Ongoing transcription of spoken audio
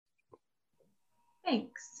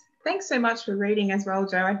Thanks. Thanks so much for reading as well,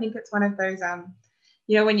 Joe. I think it's one of those,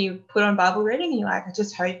 when you put on Bible reading and you're like, I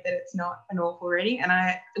just hope that it's not an awful reading. And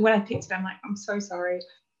when I picked it, I'm like, I'm so sorry.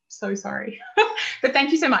 So sorry. But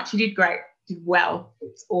thank you so much. You did great. You did well.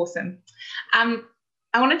 It's awesome.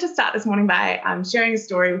 I wanted to start this morning by sharing a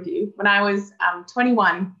story with you. When I was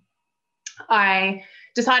 21, I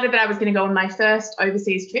decided that I was going to go on my first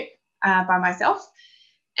overseas trip by myself.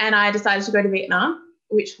 And I decided to go to Vietnam,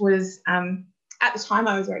 which was, at the time,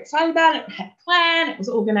 I was very excited about it. I had a plan. It was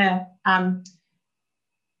all going to,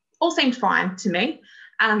 all seemed fine to me.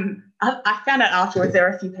 I found out afterwards there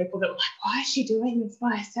were a few people that were like, why is she doing this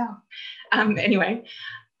by herself? Anyway,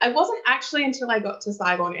 it wasn't actually until I got to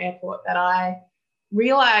Saigon Airport that I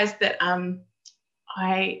realised that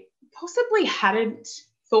I possibly hadn't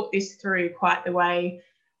thought this through quite the way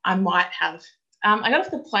I might have. I got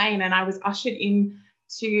off the plane and I was ushered in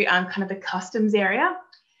to kind of the customs area.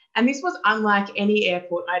 And this was unlike any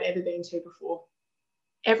airport I'd ever been to before.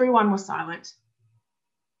 Everyone was silent.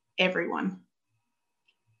 Everyone.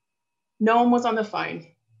 No one was on the phone.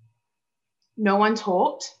 No one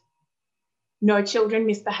talked. No children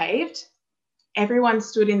misbehaved. Everyone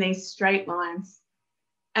stood in these straight lines.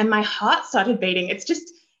 And my heart started beating. It's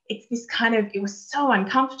this kind of, it was so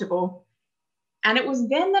uncomfortable. And it was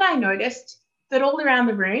then that I noticed that all around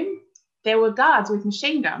the room, there were guards with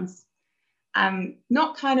machine guns,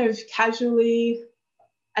 not kind of casually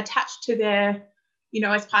attached to their,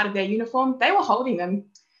 as part of their uniform. They were holding them.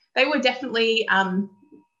 They were definitely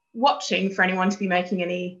watching for anyone to be making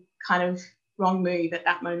any kind of wrong move at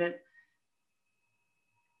that moment.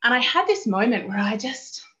 And I had this moment where I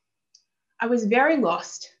was very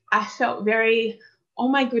lost. I felt very, oh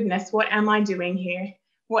my goodness, what am I doing here?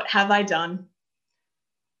 What have I done?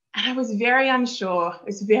 And I was very unsure. It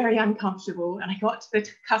was very uncomfortable. And I got to the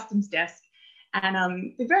customs desk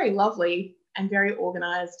and the very lovely and very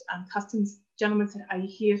organised customs gentleman said, are you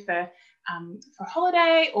here for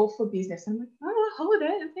holiday or for business? And I'm like, oh,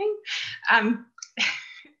 holiday, I think.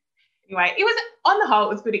 Anyway, it was, on the whole,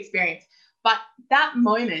 it was a good experience. But that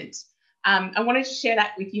moment, I wanted to share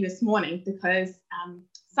that with you this morning because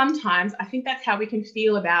sometimes I think that's how we can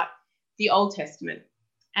feel about the Old Testament.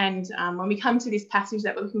 And when we come to this passage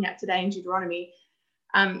that we're looking at today in Deuteronomy,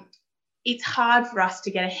 it's hard for us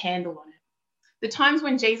to get a handle on it. The times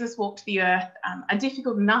when Jesus walked the earth are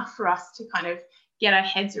difficult enough for us to kind of get our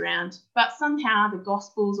heads around, but somehow the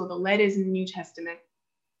Gospels or the letters in the New Testament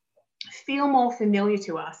feel more familiar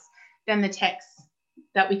to us than the texts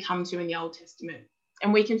that we come to in the Old Testament.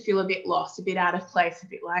 And we can feel a bit lost, a bit out of place, a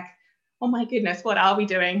bit like, oh my goodness, what are we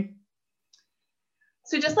doing?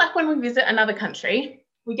 So just like when we visit another country,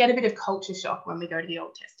 we get a bit of culture shock when we go to the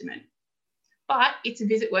Old Testament. But it's a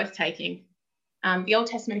visit worth taking. The Old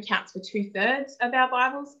Testament accounts for 2/3 of our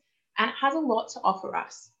Bibles, and it has a lot to offer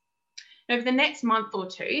us. Over the next month or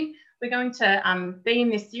two, we're going to be in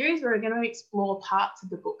this series where we're going to explore parts of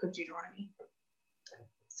the book of Deuteronomy.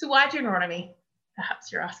 So why Deuteronomy?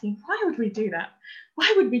 Perhaps you're asking, why would we do that?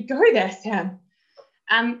 Why would we go there, Sam?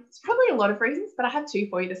 It's probably a lot of reasons, but I have two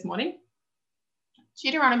for you this morning.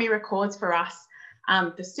 Deuteronomy records for us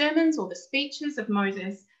the sermons or the speeches of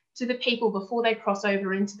Moses to the people before they cross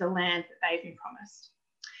over into the land that they've been promised.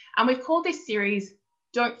 And we've called this series,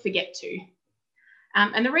 Don't Forget To.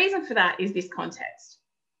 And the reason for that is this context.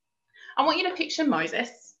 I want you to picture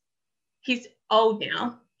Moses. He's old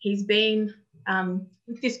now. He's been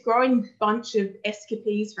with this growing bunch of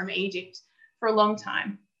escapees from Egypt for a long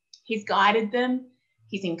time. He's guided them.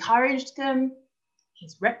 He's encouraged them.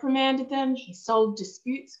 He's reprimanded them. He's solved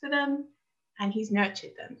disputes for them. And he's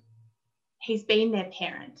nurtured them. He's been their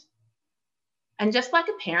parent. And just like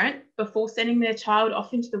a parent, before sending their child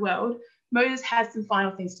off into the world, Moses has some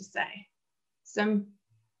final things to say. Some,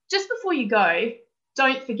 just before you go,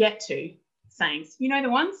 don't forget to sayings. You know the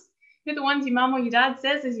ones? You know the ones your mum or your dad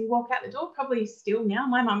says as you walk out the door? Probably still now.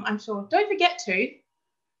 My mum, I'm sure. Don't forget to.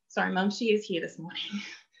 Sorry, mum, she is here this morning.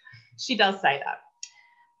 She does say that.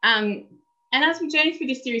 And as we journey through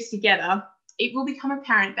this series together, it will become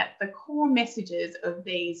apparent that the core messages of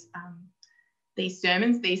these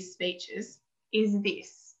sermons, these speeches, is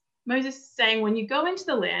this. Moses is saying, when you go into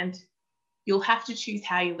the land, you'll have to choose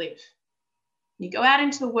how you live. When you go out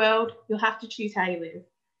into the world, you'll have to choose how you live.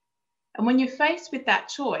 And when you're faced with that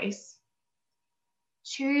choice,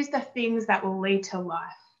 choose the things that will lead to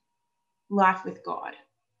life with God.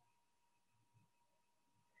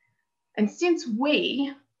 And since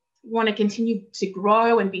we want to continue to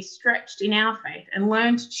grow and be stretched in our faith and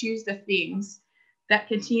learn to choose the things that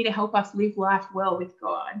continue to help us live life well with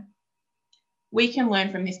God, we can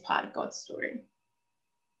learn from this part of God's story.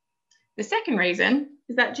 The second reason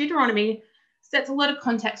is that Deuteronomy sets a lot of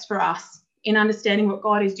context for us in understanding what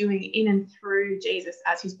God is doing in and through Jesus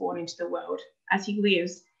as he's born into the world, as he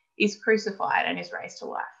lives, is crucified, and is raised to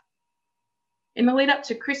life. In the lead up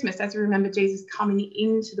to Christmas, as we remember Jesus coming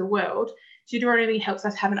into the world, Deuteronomy helps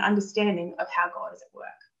us have an understanding of how God is at work.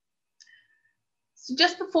 So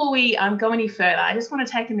just before we go any further, I just want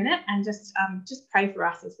to take a minute and just pray for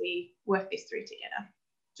us as we work this through together.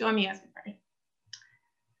 Join me as we pray.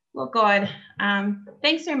 Lord God,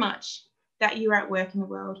 thanks so much that you are at work in the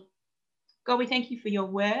world. God, we thank you for your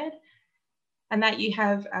word and that you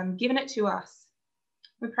have given it to us.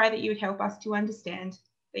 We pray that you would help us to understand,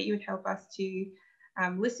 that you would help us to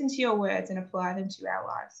listen to your words and apply them to our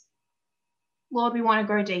lives. Lord, we want to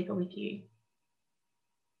grow deeper with you.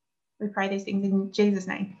 We pray these things in Jesus'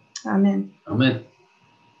 name. Amen. Amen.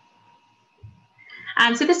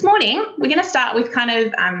 So this morning, we're going to start with kind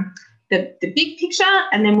of the big picture,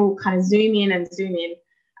 and then we'll kind of zoom in,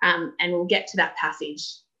 and we'll get to that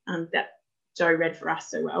passage that Joe read for us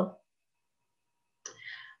so well.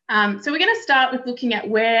 So we're going to start with looking at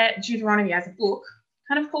where Deuteronomy as a book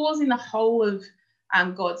kind of falls in the whole of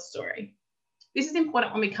God's story. This is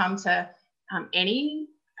important when we come to any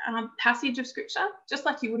passage of scripture, just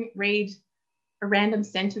like you wouldn't read a random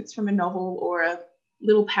sentence from a novel or a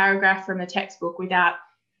little paragraph from a textbook without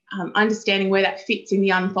understanding where that fits in the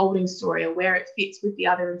unfolding story or where it fits with the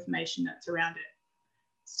other information that's around it.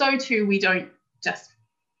 So too, we don't just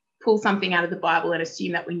pull something out of the Bible and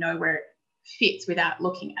assume that we know where it fits without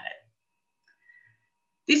looking at it.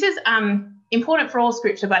 This is important for all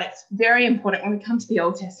scripture, but it's very important when we come to the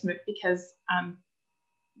Old Testament because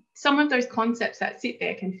some of those concepts that sit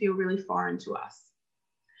there can feel really foreign to us.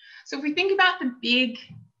 So if we think about the big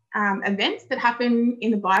events that happen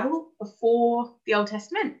in the Bible before the Old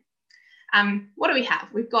Testament, what do we have?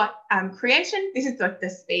 We've got creation. This is like the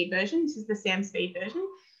speed version. This is the Sam Speed version.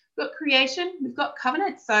 We've got creation. We've got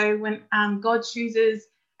covenant. So when God chooses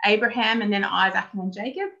Abraham and then Isaac and then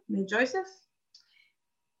Jacob and then Joseph.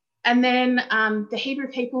 And then the Hebrew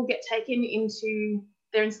people get taken into,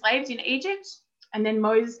 they're enslaved in Egypt. And then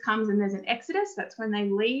Moses comes and there's an exodus. That's when they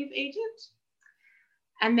leave Egypt.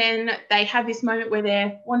 And then they have this moment where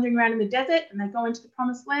they're wandering around in the desert and they go into the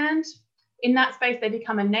promised land. In that space, they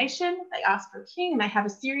become a nation. They ask for a king and they have a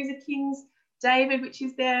series of kings. David, which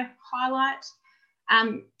is their highlight.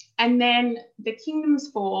 And then the kingdoms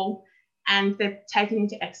fall and they're taken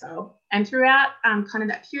into exile. And throughout kind of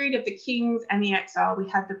that period of the kings and the exile, we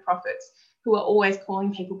have the prophets who are always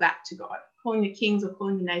calling people back to God, calling the kings or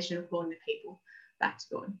calling the nation or calling the people back to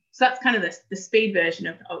God. So that's kind of the speed version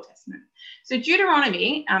of the Old Testament. So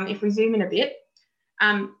Deuteronomy, if we zoom in a bit,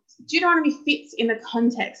 Deuteronomy fits in the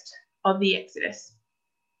context of the Exodus.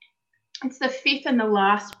 It's the fifth and the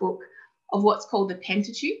last book of what's called the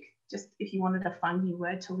Pentateuch, just if you wanted a fun new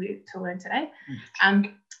word to learn today,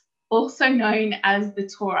 also known as the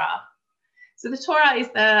Torah. So the Torah is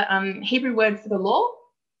the Hebrew word for the law.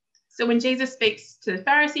 So when Jesus speaks to the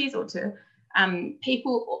Pharisees or to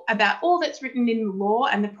people about all that's written in the law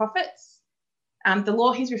and the prophets, the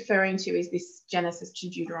law he's referring to is this Genesis to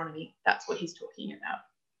Deuteronomy. That's what he's talking about.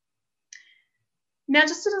 Now,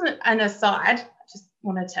 just as an aside, I just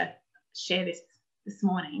wanted to share this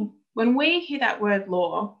morning. When we hear that word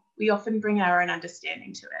law, we often bring our own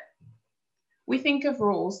understanding to it. We think of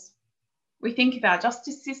rules, we think of our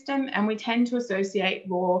justice system, and we tend to associate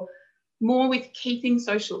law more with keeping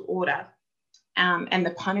social order and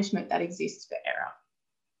the punishment that exists for error.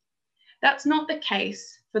 That's not the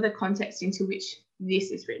case for the context into which this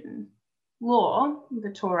is written. Law,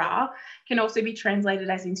 the Torah, can also be translated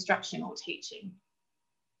as instruction or teaching.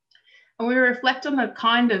 And we reflect on the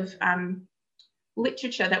kind of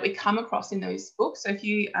literature that we come across in those books. So if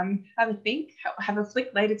you have a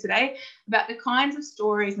flick later today about the kinds of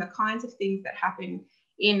stories and the kinds of things that happen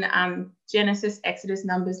in Genesis, Exodus,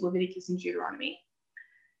 Numbers, Leviticus, and Deuteronomy,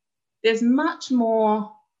 there's much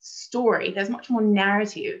more story, there's much more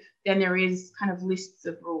narrative than there is kind of lists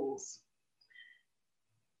of rules.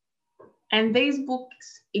 And these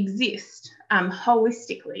books exist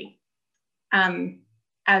holistically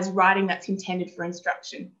as writing that's intended for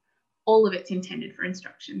instruction. All of it's intended for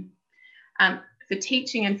instruction, for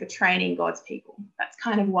teaching and for training God's people. That's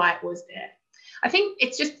kind of why it was there. I think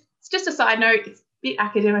it's just a side note. It's a bit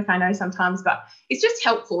academic, I know sometimes, but it's just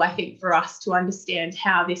helpful, I think, for us to understand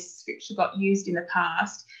how this scripture got used in the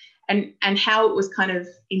past and how it was kind of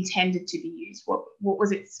intended to be used. What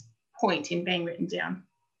was its point in being written down?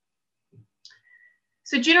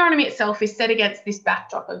 So Deuteronomy itself is set against this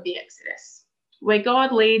backdrop of the Exodus, where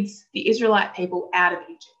God leads the Israelite people out of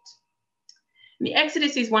Egypt. And the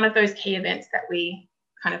Exodus is one of those key events that we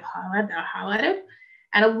kind of highlighted.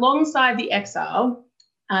 And alongside the exile,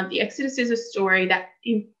 the Exodus is a story that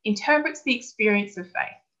interprets the experience of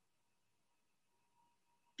faith.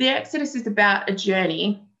 The Exodus is about a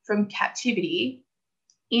journey from captivity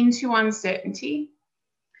into uncertainty,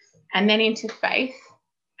 and then into faith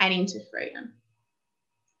and into freedom.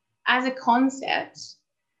 As a concept,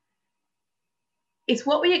 it's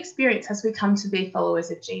what we experience as we come to be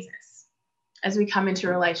followers of Jesus, as we come into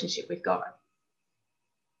a relationship with God.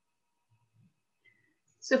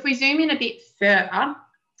 So if we zoom in a bit further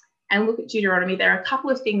and look at Deuteronomy, there are a couple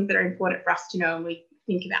of things that are important for us to know when we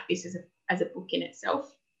think about this as a book in itself.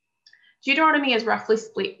 Deuteronomy is roughly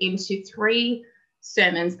split into 3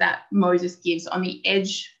 sermons that Moses gives on the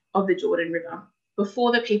edge of the Jordan River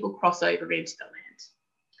before the people cross over into the land.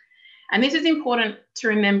 And this is important to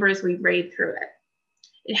remember as we read through it.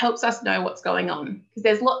 It helps us know what's going on, because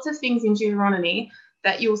there's lots of things in Deuteronomy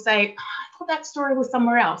that you'll say, oh, I thought that story was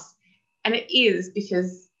somewhere else. And it is,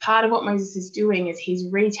 because part of what Moses is doing is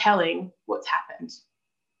he's retelling what's happened.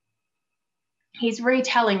 He's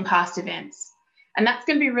retelling past events. And that's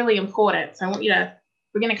going to be really important. So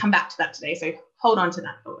we're going to come back to that today. So hold on to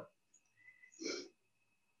that thought.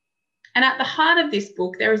 And at the heart of this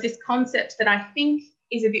book, there is this concept that I think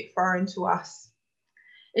is a bit foreign to us.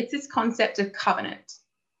 It's this concept of covenant.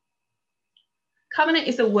 Covenant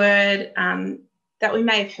is a word that we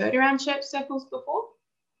may have heard around church circles before,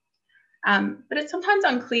 but it's sometimes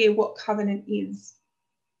unclear what covenant is.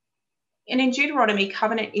 And in Deuteronomy,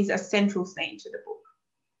 covenant is a central theme to the book.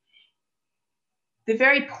 The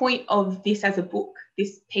very point of this as a book,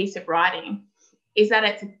 this piece of writing, is that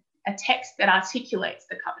it's a text that articulates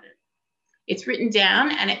the covenant. It's written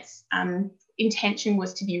down, and its intention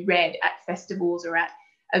was to be read at festivals or at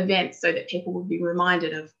events so that people would be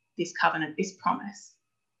reminded of this covenant, this promise.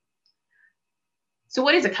 So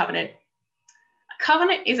what is a covenant? A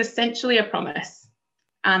covenant is essentially a promise.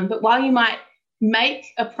 But while you might make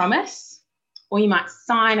a promise or you might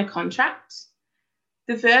sign a contract,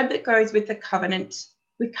 the verb that goes with covenant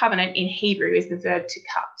in Hebrew is the verb to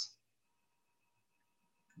cut.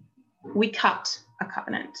 We cut a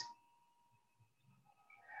covenant.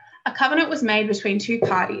 A covenant was made between 2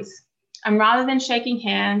 parties, and rather than shaking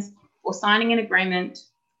hands or signing an agreement,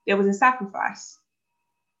 there was a sacrifice.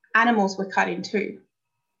 Animals were cut in 2.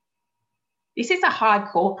 This is a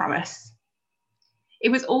hardcore promise. It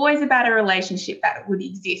was always about a relationship that would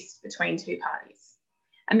exist between 2 parties,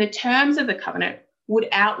 and the terms of the covenant would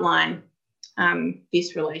outline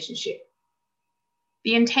this relationship.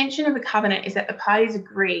 The intention of the covenant is that the parties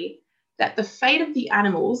agree that the fate of the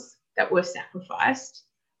animals that were sacrificed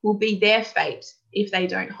will be their fate if they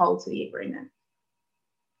don't hold to the agreement.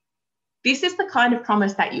 This is the kind of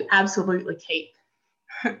promise that you absolutely keep.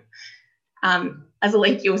 As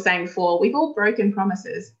Alethea was saying before, we've all broken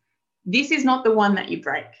promises. This is not the one that you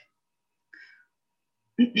break.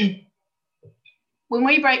 When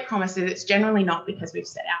we break promises, it's generally not because we've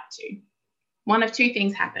set out to. One of 2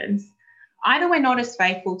 things happens. Either we're not as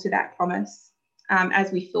faithful to that promise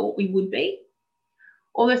as we thought we would be,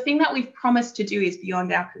 or the thing that we've promised to do is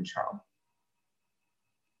beyond our control.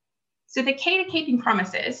 So the key to keeping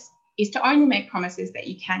promises is to only make promises that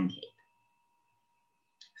you can keep.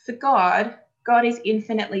 For God, God is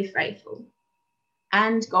infinitely faithful,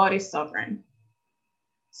 and God is sovereign.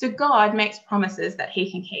 So God makes promises that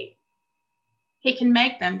he can keep. He can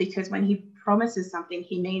make them because when he promises something,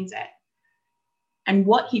 he means it. And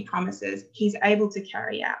what he promises, he's able to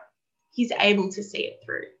carry out. He's able to see it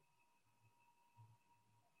through.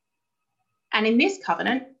 And in this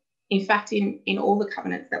covenant, in fact, in all the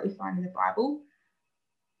covenants that we find in the Bible,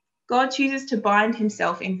 God chooses to bind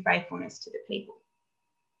himself in faithfulness to the people.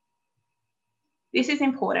 This is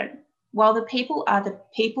important. While the people are the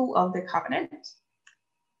people of the covenant,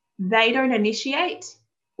 they don't initiate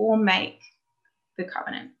or make the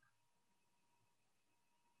covenant.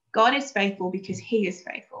 God is faithful because he is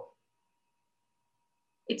faithful.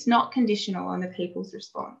 It's not conditional on the people's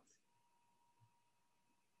response.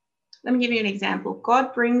 Let me give you an example.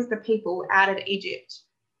 God brings the people out of Egypt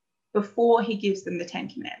before he gives them the 10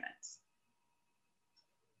 Commandments.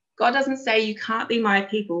 God doesn't say you can't be my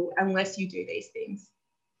people unless you do these things.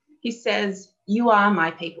 He says, you are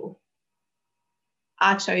my people.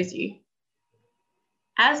 I chose you.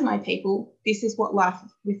 As my people, this is what life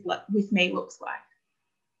with me looks like.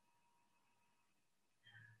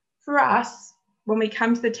 For us, when we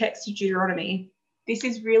come to the text of Deuteronomy, this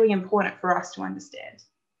is really important for us to understand.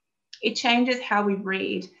 It changes how we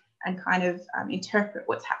read and kind of interpret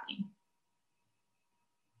what's happening.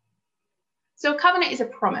 So a covenant is a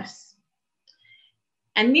promise.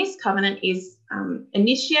 And this covenant is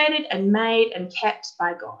initiated and made and kept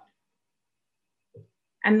by God.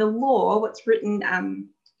 And the law, what's written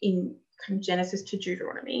in kind of Genesis to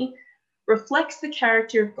Deuteronomy, reflects the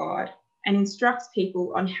character of God and instructs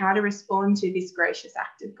people on how to respond to this gracious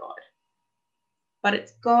act of God. But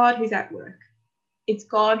it's God who's at work. It's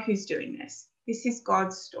God who's doing this. This is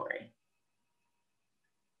God's story.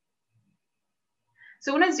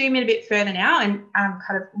 So I want to zoom in a bit further now and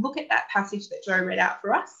kind of look at that passage that Joe read out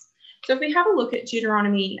for us. So if we have a look at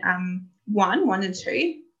Deuteronomy 1 and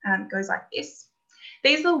 2, goes like this.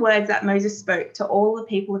 These are the words that Moses spoke to all the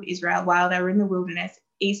people of Israel while they were in the wilderness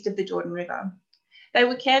east of the Jordan River. They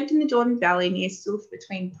were camped in the Jordan Valley near Suf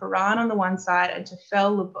between Paran on the one side and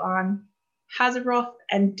Tophel, Laban, Hazeroth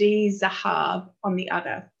and Di-Zahab on the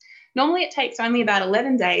other. Normally it takes only about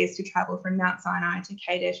 11 days to travel from Mount Sinai to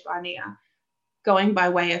Kadesh Barnea, going by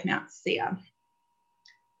way of Mount Seir.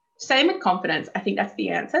 Say with confidence. I think that's the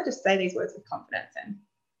answer. Just say these words with confidence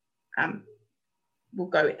and we'll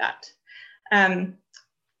go with that.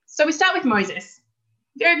 So we start with Moses.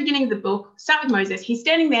 Very beginning of the book, start with Moses. He's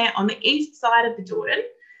standing there on the east side of the Jordan.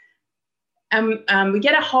 We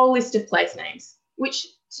get a whole list of place names, which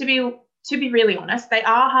to be really honest, they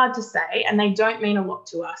are hard to say and they don't mean a lot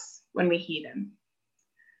to us when we hear them,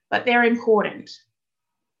 but they're important.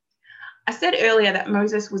 I said earlier that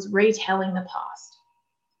Moses was retelling the past.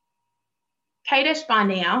 Kadesh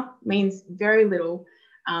Barnea means very little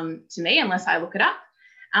to me unless I look it up.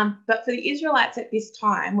 But for the Israelites at this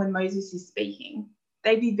time, when Moses is speaking,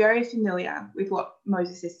 they'd be very familiar with what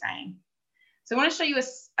Moses is saying. So I want to show you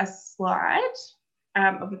a slide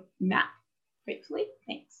of a map, hopefully.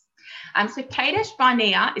 Thanks. So Kadesh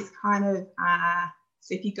Barnea is kind of,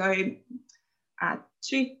 so if you go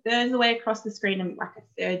 2/3 of the way across the screen and like a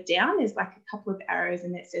third down, there's like a couple of arrows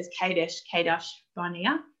and it says Kadesh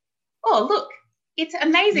Barnea. Oh, look, it's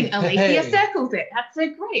amazing, Alethea circles it. That's so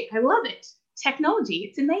great. I love it. Technology,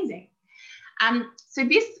 it's amazing. So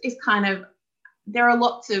this is kind of, there are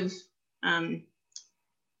lots of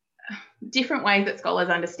different ways that scholars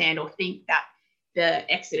understand or think that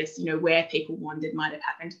the Exodus, where people wandered might have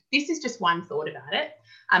happened. This is just one thought about it.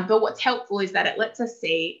 But what's helpful is that it lets us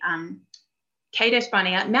see Kadesh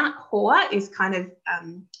Barnea. Mount Hor is kind of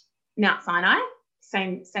Mount Sinai,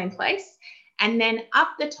 same place. And then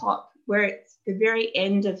up the top, where it's the very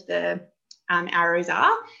end of the arrows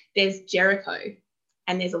are, there's Jericho.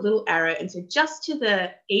 And there's a little arrow. And so just to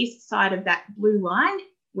the east side of that blue line,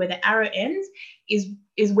 where the arrow ends, is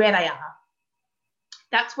where they are.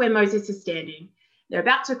 That's where Moses is standing. They're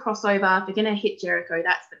about to cross over. They're going to hit Jericho.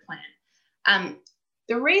 That's the plan.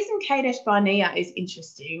 The reason Kadesh Barnea is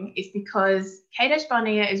interesting is because Kadesh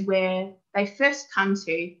Barnea is where they first come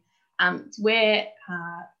to. It's where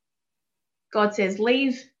God says,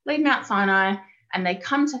 leave Mount Sinai, and they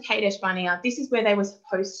come to Kadesh Barnea. This is where they were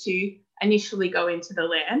supposed to initially go into the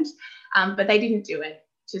land, but they didn't do it.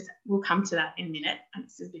 We'll come to that in a minute. And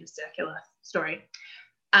this is a bit of a circular story.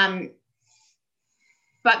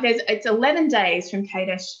 But it's 11 days from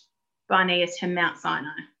Kadesh Barnea to Mount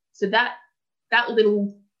Sinai. So that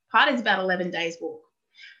little part is about 11 days walk.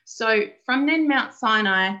 So from then Mount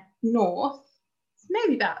Sinai north, it's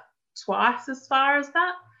maybe about twice as far as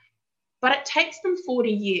that, but it takes them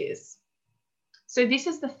 40 years. So this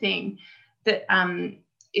is the thing that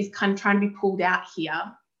is kind of trying to be pulled out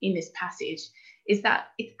here in this passage, is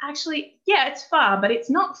that it's actually, it's far, but it's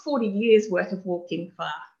not 40 years worth of walking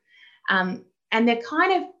far. And they're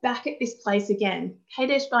kind of back at this place again.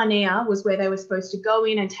 Kadesh Barnea was where they were supposed to go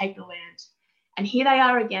in and take the land. And here they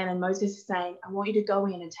are again, and Moses is saying, I want you to go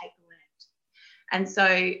in and take the land. And so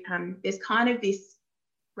there's kind of this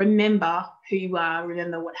remember who you are,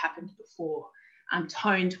 remember what happened before,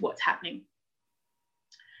 tone to what's happening.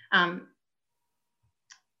 So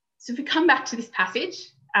if we come back to this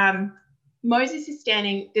passage, Moses is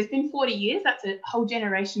standing, there's been 40 years, that's a whole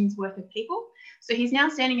generation's worth of people. So he's now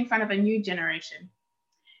standing in front of a new generation.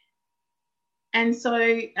 And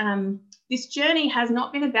so this journey has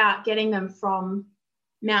not been about getting them from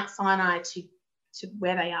Mount Sinai to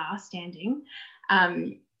where they are standing,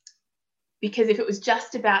 because if it was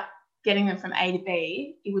just about getting them from A to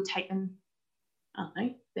B, it would take them, I don't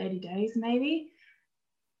know, 30 days maybe.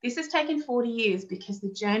 This has taken 40 years because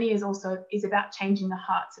the journey is about changing the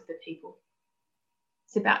hearts of the people.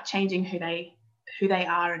 It's about changing who they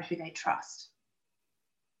are and who they trust.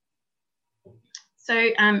 So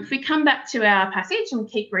if we come back to our passage and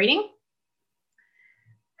keep reading,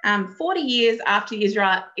 40 years after the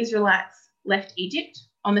Israelites left Egypt,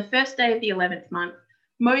 on the first day of the 11th month,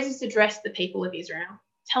 Moses addressed the people of Israel,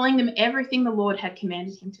 telling them everything the Lord had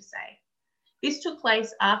commanded him to say. This took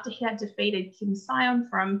place after he had defeated King Sihon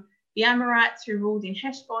from the Amorites who ruled in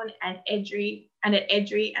Heshbon and at Edrei,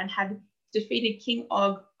 and had defeated King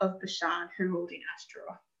Og of Bashan, who ruled in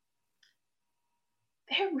Ashtaroth.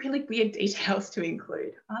 They're really weird details to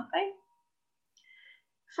include, aren't they?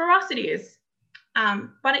 For us it is,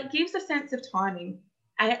 but it gives a sense of timing,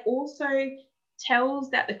 and it also tells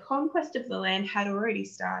that the conquest of the land had already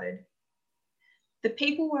started. The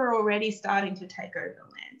people were already starting to take over the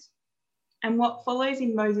land. And what follows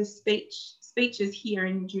in Moses' speeches here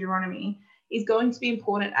in Deuteronomy is going to be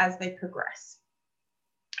important as they progress.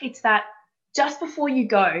 It's that just before you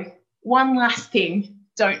go, one last thing,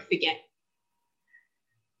 don't forget.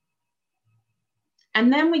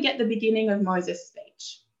 And then we get the beginning of Moses'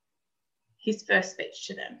 speech, his first speech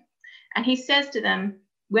to them. And he says to them,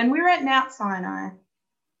 when we were at Mount Sinai,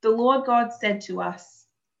 the Lord God said to us,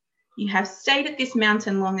 you have stayed at this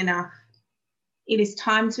mountain long enough. It is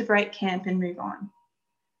time to break camp and move on.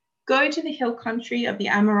 Go to the hill country of the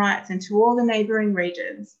Amorites and to all the neighbouring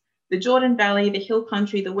regions, the Jordan Valley, the hill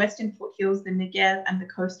country, the western foothills, the Negev, and the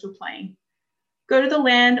coastal plain. Go to the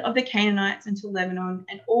land of the Canaanites and to Lebanon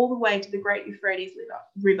and all the way to the great Euphrates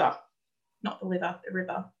river. Not the liver, the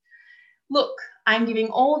river. Look, I am giving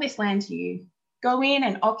all this land to you. Go in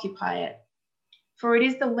and occupy it. For it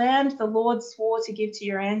is the land the Lord swore to give to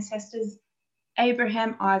your ancestors,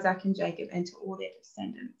 Abraham, Isaac, and Jacob, and to all their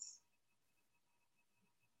descendants.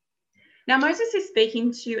 Now, Moses is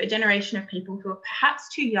speaking to a generation of people who are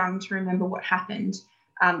perhaps too young to remember what happened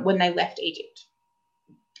when they left Egypt.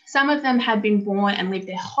 Some of them had been born and lived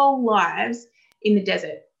their whole lives in the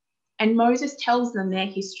desert, and Moses tells them their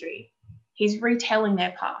history. He's retelling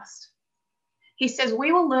their past. He says,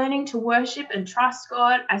 we were learning to worship and trust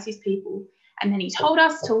God as his people, and then he told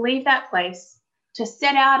us to leave that place, to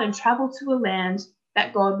set out and travel to a land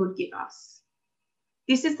that God would give us.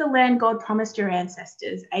 This is the land God promised your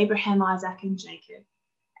ancestors, Abraham, Isaac, and Jacob,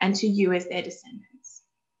 and to you as their descendants.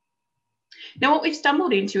 Now, what we've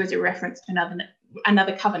stumbled into is a reference to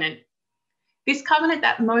another covenant. This covenant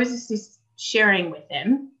that Moses is sharing with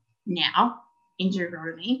them now in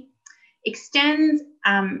Deuteronomy extends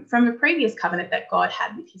from a previous covenant that God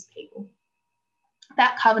had with his people.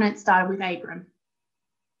 That covenant started with Abram.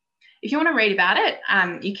 If you want to read about it,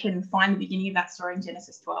 you can find the beginning of that story in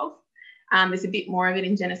Genesis 12. There's a bit more of it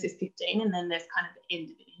in Genesis 15, and then there's kind of the end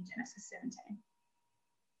of it in Genesis 17.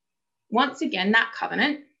 Once again, that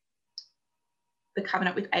covenant, the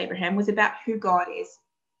covenant with Abraham, was about who God is.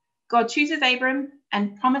 God chooses Abram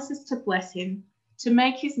and promises to bless him, to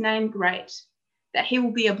make his name great, that he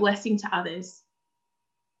will be a blessing to others.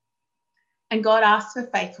 And God asks for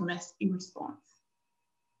faithfulness in response.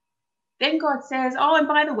 Then God says, oh, and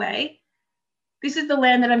by the way, this is the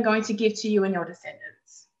land that I'm going to give to you and your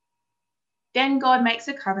descendants. Then God makes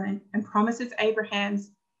a covenant and promises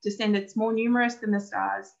Abraham's descendants more numerous than the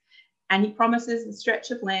stars, and he promises a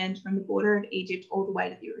stretch of land from the border of Egypt all the way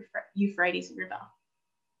to the Euphrates River.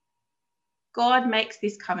 God makes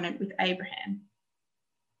this covenant with Abraham.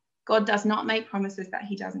 God does not make promises that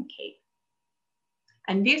he doesn't keep.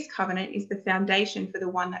 And this covenant is the foundation for the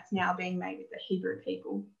one that's now being made with the Hebrew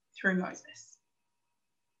people through Moses.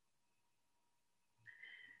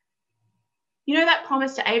 You know that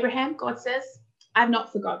promise to Abraham? God says, I've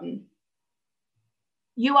not forgotten.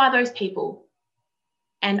 You are those people,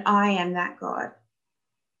 and I am that God.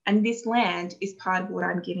 And this land is part of what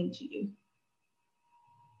I'm giving to you.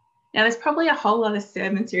 Now, there's probably a whole other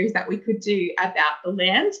sermon series that we could do about the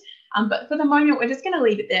land, but for the moment, we're just going to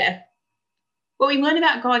leave it there. What we learn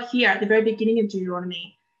about God here at the very beginning of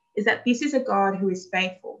Deuteronomy is that this is a God who is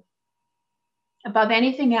faithful. Above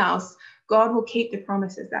anything else, God will keep the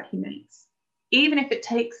promises that he makes, even if it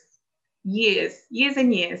takes years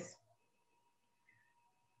and years.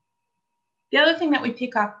 The other thing that we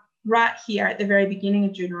pick up right here at the very beginning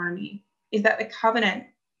of Deuteronomy is that the covenant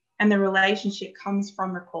and the relationship comes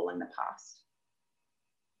from recalling the past.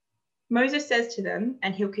 Moses says to them,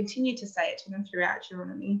 and he'll continue to say it to them throughout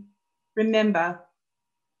Deuteronomy, remember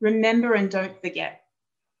and don't forget.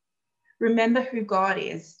 Remember who God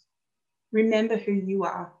is. Remember who you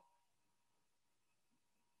are.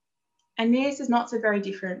 And this is not so very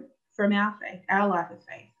different from our faith, our life of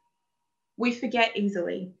faith. We forget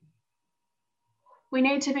easily. We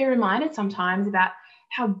need to be reminded sometimes about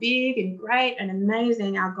how big and great and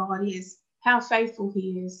amazing our God is, how faithful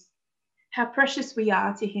he is, how precious we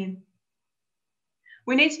are to him.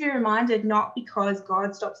 We need to be reminded not because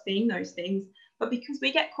God stops seeing those things, but because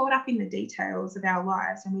we get caught up in the details of our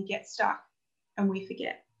lives and we get stuck and we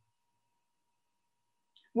forget.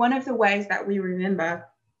 One of the ways that we remember,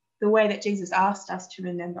 the way that Jesus asked us to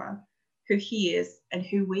remember who he is and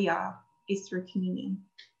who we are, is through communion.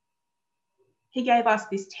 He gave us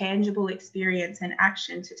this tangible experience and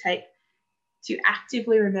action to take to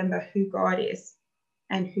actively remember who God is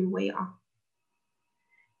and who we are.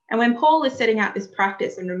 And when Paul is setting out this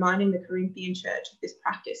practice and reminding the Corinthian church of this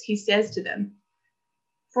practice, he says to them,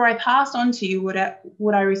 "For I passed on to you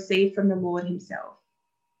what I received from the Lord himself,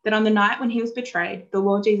 that on the night when he was betrayed, the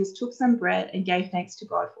Lord Jesus took some bread and gave thanks to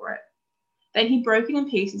God for it. Then he broke it in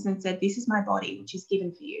pieces and said, 'This is my body, which is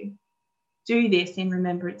given for you. Do this in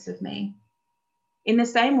remembrance of me.' In the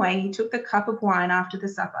same way, he took the cup of wine after the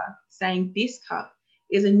supper, saying, 'This cup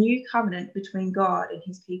is a new covenant between God and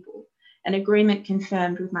his people, an agreement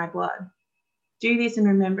confirmed with my blood. Do this in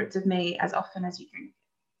remembrance of me as often as you drink it.'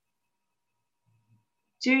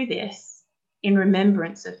 Do this in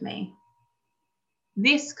remembrance of me.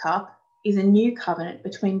 This cup is a new covenant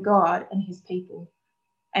between God and his people,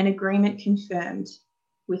 an agreement confirmed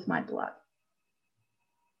with my blood."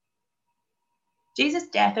 Jesus'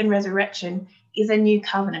 death and resurrection is a new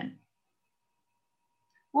covenant.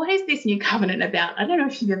 What is this new covenant about? I don't know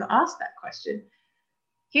if you've ever asked that question.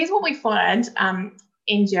 Here's what we find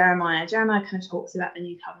in Jeremiah. Jeremiah kind of talks about the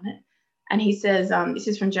new covenant. And he says, this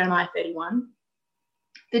is from Jeremiah 31.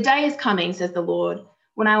 "The day is coming, says the Lord,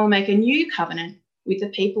 when I will make a new covenant with the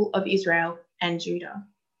people of Israel and Judah.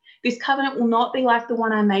 This covenant will not be like the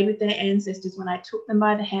one I made with their ancestors when I took them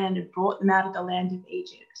by the hand and brought them out of the land of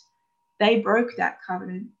Egypt. They broke that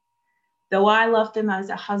covenant, though I loved them as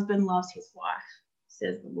a husband loves his wife,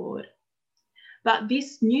 says the Lord. But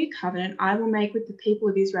this new covenant I will make with the people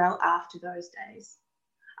of Israel after those days.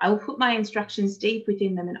 I will put my instructions deep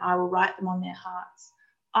within them and I will write them on their hearts.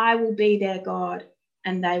 I will be their God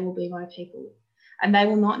and they will be my people. And they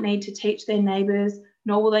will not need to teach their neighbours,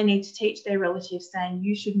 nor will they need to teach their relatives, saying,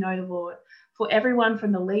 'You should know the Lord.' For everyone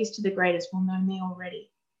from the least to the greatest will know me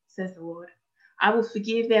already, says the Lord. I will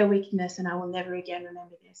forgive their wickedness and I will never again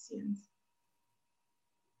remember their sins."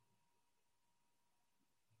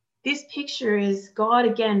 This picture is God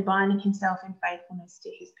again binding himself in faithfulness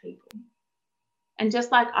to his people. And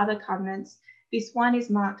just like other covenants, this one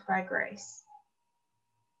is marked by grace.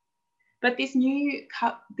 But this new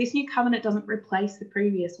covenant doesn't replace the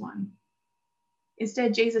previous one.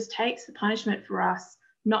 Instead, Jesus takes the punishment for us,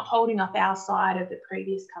 not holding up our side of the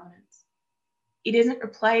previous covenants. It isn't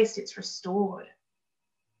replaced, it's restored.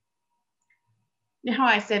 You know how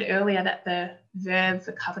I said earlier that the verb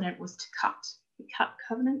for covenant was to cut? We cut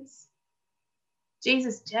covenants.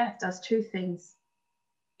 Jesus' death does two things.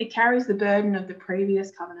 It carries the burden of the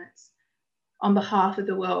previous covenants on behalf of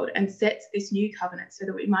the world and sets this new covenant so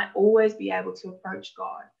that we might always be able to approach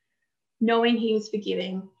God, knowing he is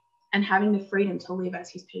forgiving and having the freedom to live as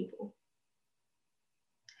his people.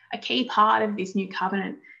 A key part of this new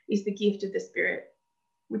covenant is the gift of the Spirit,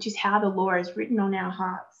 which is how the law is written on our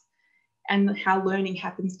hearts and how learning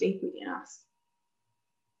happens deep within us.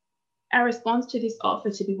 Our response to this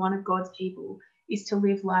offer to be one of God's people is to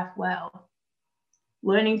live life well,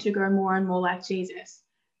 learning to grow more and more like Jesus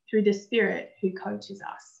through the Spirit who coaches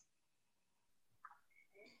us.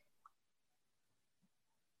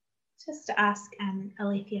 Just to ask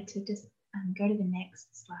Alethea to just go to the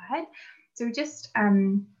next slide. So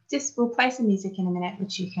we'll play some music in a minute,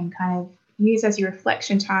 which you can kind of use as your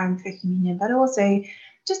reflection time for communion, but also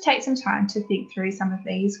just take some time to think through some of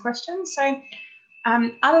these questions. So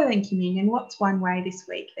other than communion, what's one way this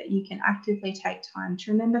week that you can actively take time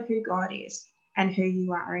to remember who God is and who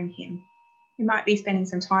you are in him? You might be spending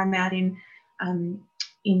some time out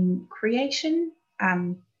in creation,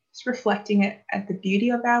 just reflecting at the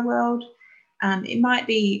beauty of our world. It might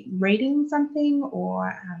be reading something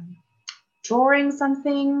or drawing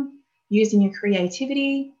something, using your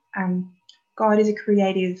creativity. God is a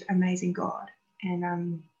creative, amazing God.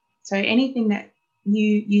 And so anything that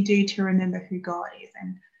you do to remember who God is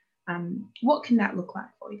and what can that look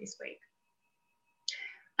like for you this week?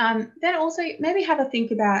 Then also maybe have a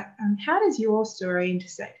think about how does your story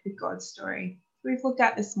intersect with God's story? We've looked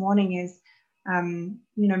at this morning is,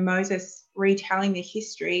 Moses retelling the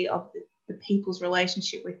history of the people's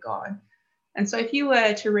relationship with God. And so if you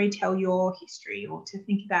were to retell your history or to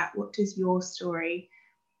think about what does your story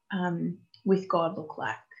with God look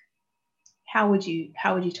like, how would you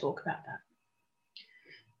talk about that?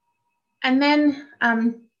 And then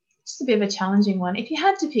just a bit of a challenging one. If you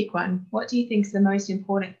had to pick one, what do you think is the most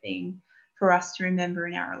important thing for us to remember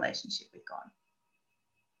in our relationship with God?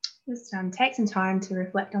 Just take some time to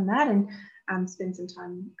reflect on that and spend some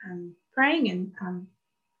time praying, and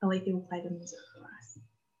Alethea will play the music for us.